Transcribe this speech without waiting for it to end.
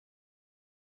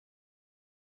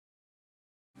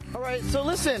All right, so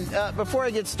listen, before I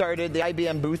get started, the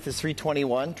IBM booth is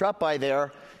 321. Drop by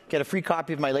there, get a free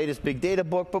copy of my latest big data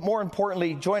book, but more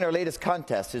importantly, join our latest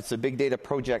contest. It's a big data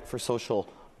project for social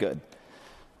good.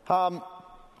 I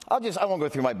won't go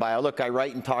through my bio. Look, I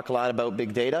write and talk a lot about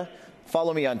big data.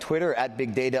 Follow me on Twitter at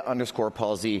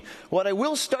bigdata_Paul Z. What I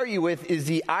will start you with is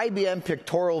the IBM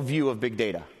pictorial view of big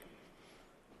data.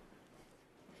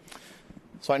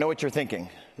 So I know what you're thinking.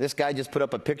 This guy just put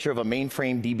up a picture of a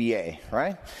mainframe DBA,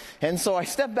 right? And so I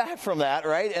step back from that,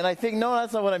 right? And I think, no,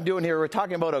 that's not what I'm doing here. We're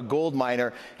talking about a gold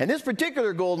miner. And this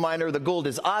particular gold miner, the gold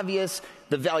is obvious,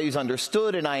 the value is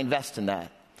understood, and I invest in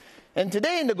that. And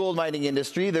today in the gold mining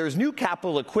industry, there's new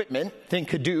capital equipment, think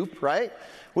Hadoop, right?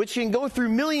 Which can go through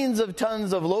millions of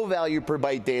tons of low value per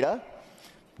byte data,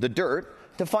 the dirt,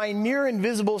 to find near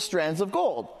invisible strands of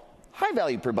gold, high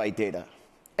value per byte data.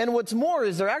 And what's more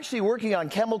is they're actually working on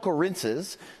chemical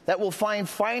rinses that will find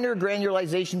finer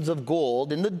granularizations of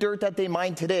gold in the dirt that they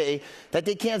mine today that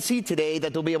they can't see today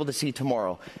that they'll be able to see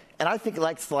tomorrow. And I think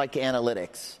that's like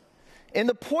analytics. And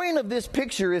the point of this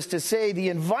picture is to say the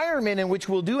environment in which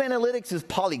we'll do analytics is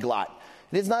polyglot.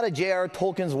 It is not a J.R.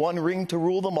 Tolkien's one ring to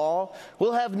rule them all.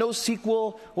 We'll have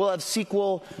NoSQL, we'll have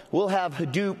SQL, we'll have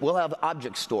Hadoop, we'll have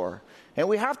object store. And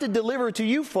we have to deliver to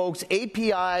you folks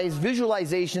APIs,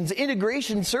 visualizations,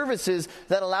 integration services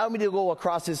that allow me to go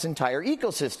across this entire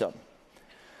ecosystem.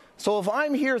 So if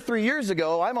I'm here 3 years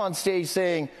ago, I'm on stage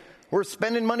saying, we're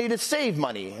spending money to save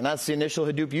money. And that's the initial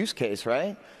Hadoop use case,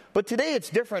 right? But today it's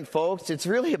different, folks. It's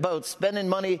really about spending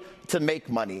money to make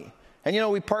money.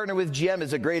 And, we partner with GM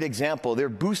as a great example. They're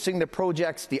boosting the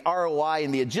projects, the ROI,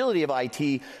 and the agility of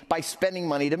IT by spending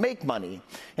money to make money.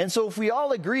 And so if we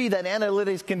all agree that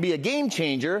analytics can be a game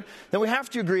changer, then we have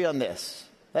to agree on this.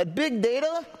 That big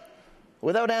data,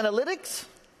 without analytics,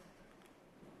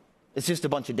 it's just a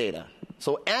bunch of data.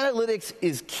 So analytics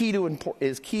is key.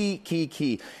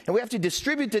 And we have to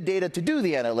distribute the data to do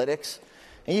the analytics.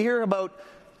 And you hear about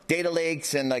data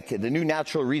lakes and like the new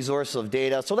natural resource of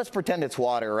data. So let's pretend it's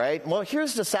water, right? Well,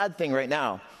 here's the sad thing right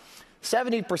now.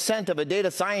 70% of a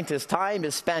data scientist's time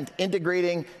is spent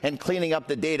integrating and cleaning up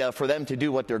the data for them to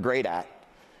do what they're great at.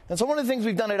 And so one of the things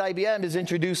we've done at IBM is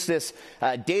introduce this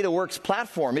DataWorks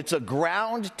platform. It's a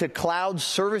ground-to-cloud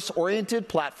service-oriented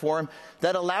platform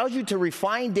that allows you to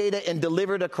refine data and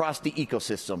deliver it across the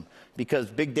ecosystem. Because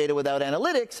big data without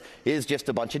analytics is just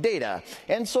a bunch of data.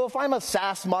 And so if I'm a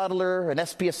SAS modeler, an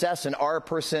SPSS, an R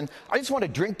person, I just want to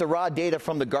drink the raw data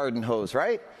from the garden hose,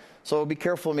 right? So be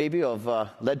careful maybe of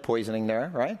lead poisoning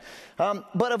there, right?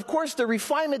 But of course, the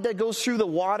refinement that goes through the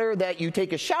water that you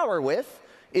take a shower with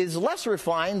is less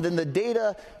refined than the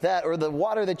data or the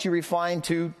water that you refine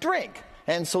to drink.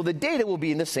 And so the data will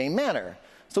be in the same manner.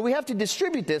 So we have to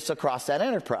distribute this across that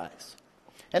enterprise.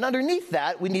 And underneath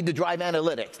that, we need to drive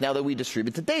analytics now that we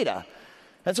distribute the data.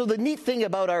 And so the neat thing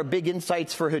about our big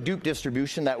insights for Hadoop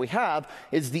distribution that we have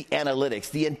is the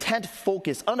analytics, the intent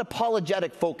focus,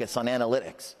 unapologetic focus on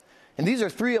analytics. And these are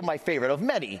 3 of my favorite, of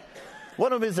many.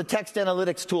 One of them is the text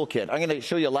analytics toolkit. I'm going to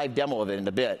show you a live demo of it in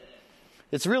a bit.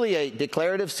 It's really a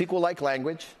declarative SQL-like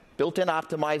language, built-in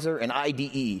optimizer, and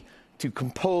IDE to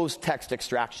compose text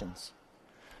extractions.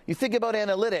 You think about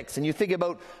analytics and you think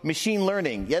about machine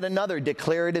learning, yet another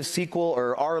declarative SQL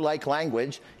or R-like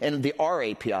language, and the R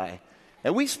API.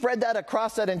 And we spread that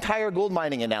across that entire gold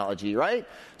mining analogy, right?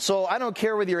 So I don't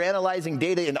care whether you're analyzing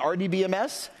data in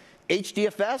RDBMS,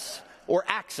 HDFS, or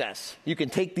Access. You can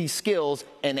take these skills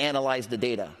and analyze the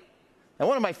data. And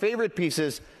one of my favorite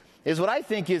pieces is what I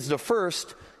think is the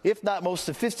first, if not most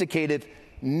sophisticated,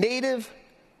 native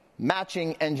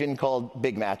matching engine called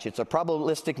Big Match. It's a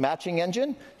probabilistic matching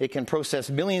engine. It can process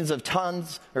millions of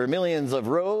tons or millions of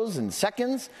rows in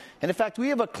seconds. And in fact, we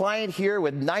have a client here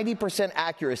with 90%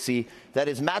 accuracy that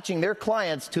is matching their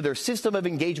clients to their system of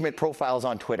engagement profiles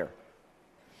on Twitter.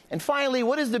 And finally,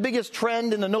 what is the biggest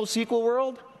trend in the NoSQL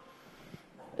world?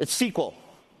 It's SQL.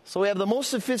 So we have the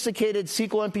most sophisticated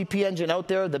SQL MPP engine out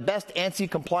there, the best ANSI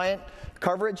compliant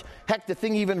coverage. Heck, the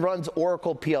thing even runs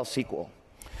Oracle PL SQL.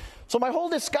 So my whole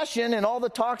discussion and all the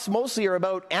talks mostly are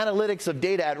about analytics of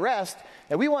data at rest,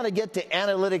 and we want to get to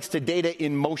analytics to data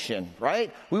in motion,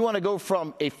 right? We want to go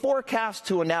from a forecast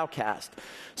to a nowcast.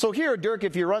 So here, Dirk,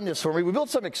 if you run this for me, we built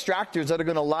some extractors that are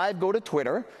going to live go to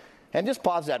Twitter, and just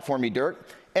pause that for me, Dirk,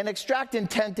 and extract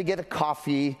intent to get a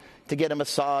coffee, to get a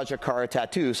massage, a car, a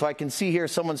tattoo. So I can see here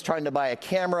someone's trying to buy a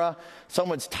camera,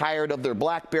 someone's tired of their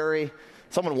BlackBerry,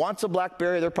 someone wants a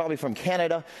BlackBerry, they're probably from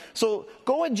Canada. So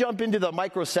go and jump into the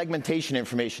micro-segmentation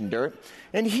information, Dirk.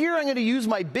 And here I'm going to use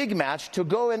my big match to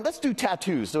go and, let's do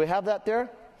tattoos. Do we have that there?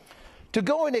 To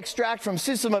go and extract from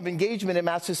system of engagement and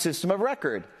match the system of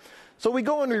record. So we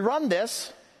go and we run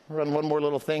this, Run one more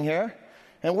little thing here.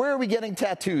 And where are we getting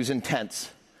tattoos in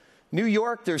tents? New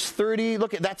York, there's 30.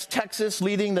 Look, that's Texas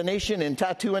leading the nation in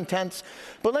tattoo intents.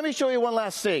 But let me show you one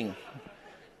last thing.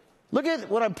 Look at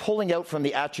what I'm pulling out from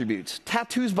the attributes.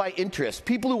 Tattoos by interest.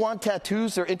 People who want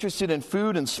tattoos, they're interested in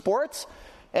food and sports.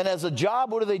 And as a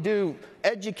job, what do?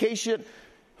 Education.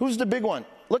 Who's the big one?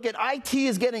 Look at IT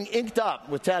is getting inked up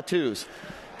with tattoos.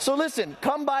 So listen,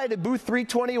 come by to booth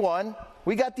 321.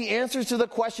 We got the answers to the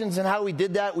questions and how we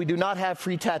did that. We do not have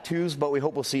free tattoos, but we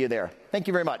hope we'll see you there. Thank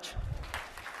you very much.